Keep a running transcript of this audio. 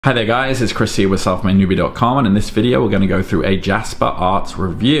Hi there guys, it's Chris here with selfmadenewbie.com, and in this video we're going to go through a Jasper Art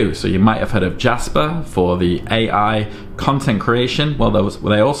review. So you might have heard of Jasper for the AI content creation. Well,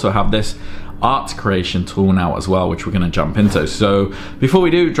 they also have this art creation tool now as well, which we're going to jump into. So before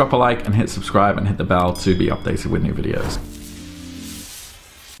we do, drop a like and hit subscribe and hit the bell to be updated with new videos.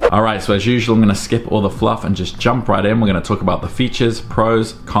 Alright, so as usual, I'm going to skip all the fluff and just jump right in. We're going to talk about the features,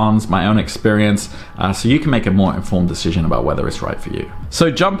 pros, cons, my own experience, so you can make a more informed decision about whether it's right for you.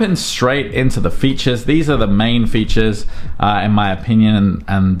 So jumping straight into the features, these are the main features in my opinion,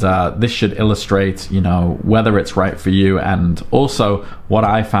 and this should illustrate, whether it's right for you and also what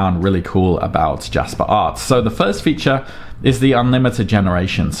I found really cool about Jasper Art. So the first feature is the unlimited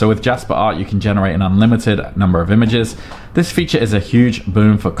generation. So with Jasper Art, you can generate an unlimited number of images. This feature is a huge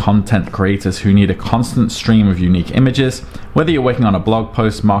boom for content creators who need a constant stream of unique images. Whether you're working on a blog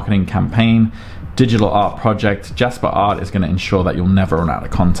post, marketing campaign, digital art project, Jasper Art is going to ensure that you'll never run out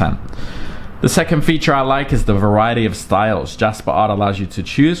of content. The second feature I like is the variety of styles. Jasper Art allows you to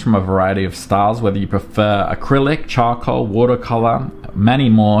choose from a variety of styles, whether you prefer acrylic, charcoal, watercolor, many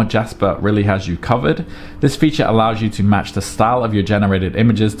more. Jasper really has you covered. This feature allows you to match the style of your generated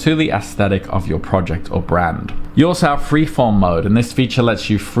images to the aesthetic of your project or brand. You also have freeform mode, and this feature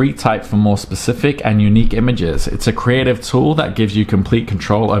lets you free type for more specific and unique images. It's a creative tool that gives you complete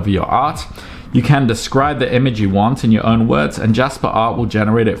control over your art. You can describe the image you want in your own words, and Jasper Art will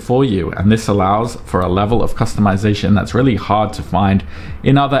generate it for you, and this allows for a level of customization that's really hard to find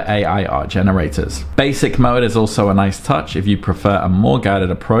in other AI art generators. Basic mode is also a nice touch. If you prefer a more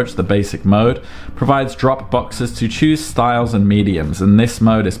guided approach, the basic mode provides drop boxes to choose styles and mediums, and this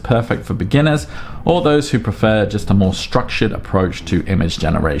mode is perfect for beginners or those who prefer just a more structured approach to image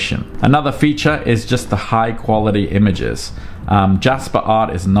generation. Another feature is just the high quality images. Jasper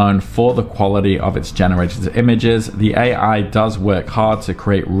Art is known for the quality of its generated images. The AI does work hard to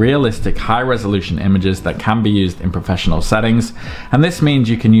create realistic, high-resolution images that can be used in professional settings, and this means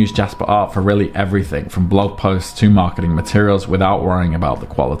you can use Jasper Art for really everything from blog posts to marketing materials without worrying about the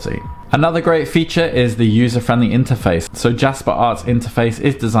quality. Another great feature is the user-friendly interface. So Jasper Art's interface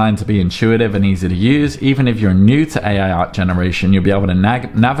is designed to be intuitive and easy to use. Even if you're new to AI art generation, you'll be able to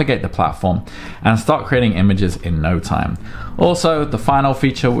navigate the platform and start creating images in no time. Also, the final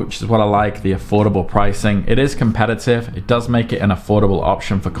feature, which is what I like, the affordable pricing. It is competitive. It does make it an affordable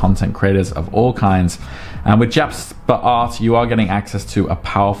option for content creators of all kinds. And with Jasper Art, you are getting access to a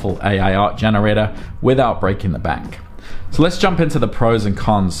powerful AI art generator without breaking the bank. So let's jump into the pros and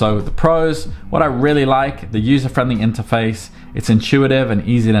cons. So the pros, what I really like, the user-friendly interface. It's intuitive and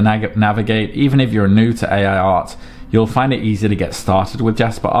easy to navigate. Even if you're new to AI art, you'll find it easy to get started with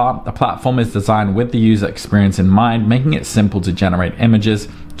Jasper Art. The platform is designed with the user experience in mind, making it simple to generate images,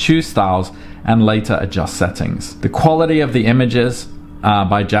 choose styles, and later adjust settings. The quality of the images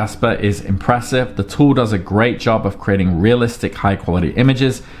by Jasper is impressive. The tool does a great job of creating realistic, high-quality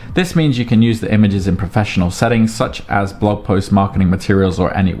images. This means you can use the images in professional settings such as blog posts, marketing materials,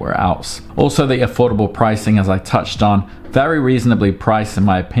 or anywhere else. Also, the affordable pricing, as I touched on, very reasonably priced in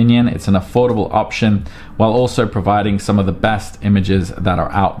my opinion. It's an affordable option while also providing some of the best images that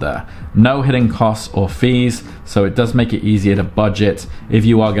are out there. No hidden costs or fees, so it does make it easier to budget if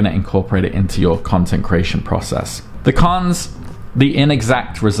you are going to incorporate it into your content creation process. The cons, the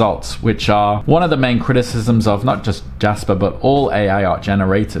inexact results, which are one of the main criticisms of not just Jasper but all AI art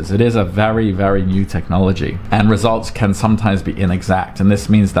generators. It is a very, very new technology, and results can sometimes be inexact, and this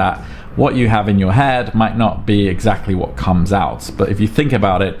means that what you have in your head might not be exactly what comes out. But if you think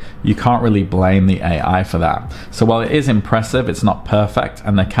about it, you can't really blame the AI for that. So while it is impressive, it's not perfect,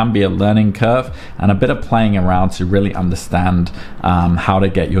 and there can be a learning curve and a bit of playing around to really understand how to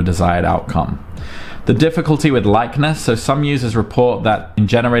get your desired outcome. The difficulty with likeness, so some users report that in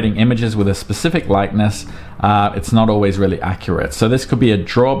generating images with a specific likeness, it's not always really accurate. So this could be a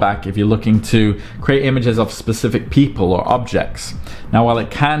drawback if you're looking to create images of specific people or objects. Now, while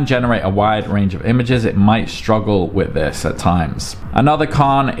it can generate a wide range of images, it might struggle with this at times. Another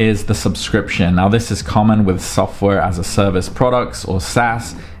con is the subscription. Now, this is common with software as a service products or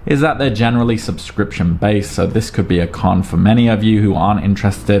SaaS, is that they're generally subscription based. So this could be a con for many of you who aren't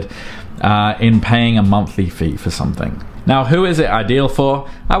interested in paying a monthly fee for something. Now, who is it ideal for?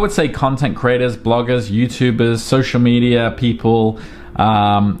 I would say content creators, bloggers, YouTubers, social media people,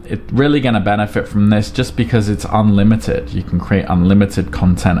 It's really going to benefit from this just because it's unlimited. You can create unlimited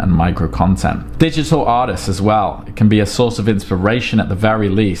content and micro content. Digital artists as well. It can be a source of inspiration at the very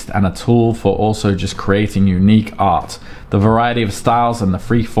least, and a tool for also just creating unique art. The variety of styles and the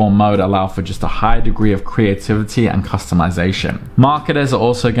freeform mode allow for just a high degree of creativity and customization. Marketers are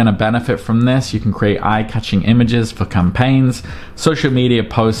also going to benefit from this. You can create eye-catching images for campaigns, social media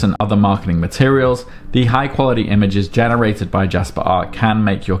posts, and other marketing materials. The high-quality images generated by Jasper Art can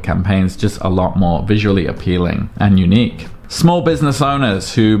make your campaigns just a lot more visually appealing and unique. Small business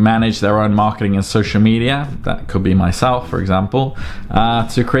owners who manage their own marketing and social media, that could be myself, for example,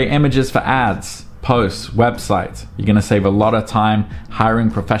 to create images for ads, posts, websites. You're going to save a lot of time hiring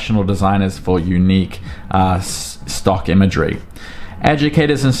professional designers for unique stock imagery.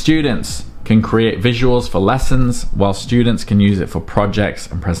 Educators and students can create visuals for lessons, while students can use it for projects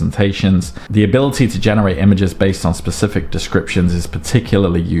and presentations. The ability to generate images based on specific descriptions is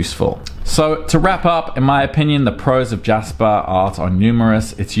particularly useful. So to wrap up, in my opinion, the pros of Jasper Art are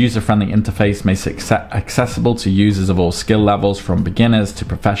numerous. Its user-friendly interface makes it accessible to users of all skill levels, from beginners to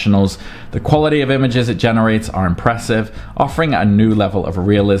professionals. The quality of images it generates are impressive, offering a new level of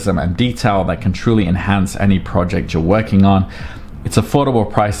realism and detail that can truly enhance any project you're working on. Its affordable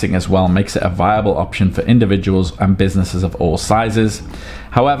pricing as well makes it a viable option for individuals and businesses of all sizes.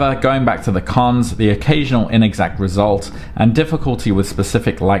 However, going back to the cons, the occasional inexact result and difficulty with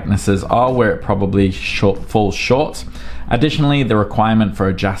specific likenesses are where it probably falls short. Additionally, the requirement for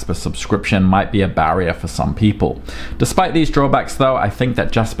a Jasper subscription might be a barrier for some people. Despite these drawbacks though, I think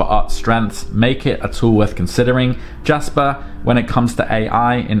that Jasper Art's strengths make it a tool worth considering. Jasper, when it comes to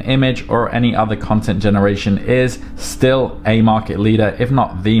AI in image or any other content generation, is still a market leader, if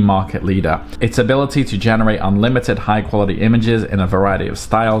not the market leader. Its ability to generate unlimited high quality images in a variety of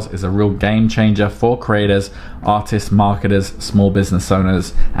styles is a real game changer for creators, artists, marketers, small business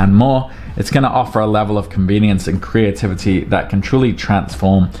owners, and more. It's going to offer a level of convenience and creativity that can truly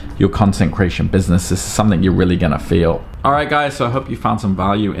transform your content creation business. This is something you're really going to feel. Alright guys, so I hope you found some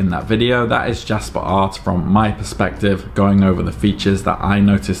value in that video. That is Jasper Art from my perspective, going over the features that I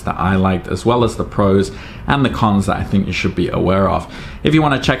noticed that I liked, as well as the pros and the cons that I think you should be aware of. If you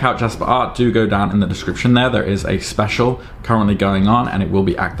want to check out Jasper Art, do go down in the description there. There is a special currently going on, and it will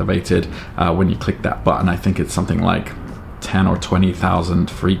be activated when you click that button. I think it's something like 10 or 20,000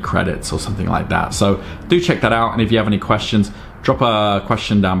 free credits or something like that. So do check that out, and if you have any questions, drop a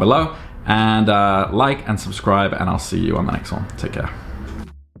question down below, and like and subscribe, and I'll see you on the next one. Take care.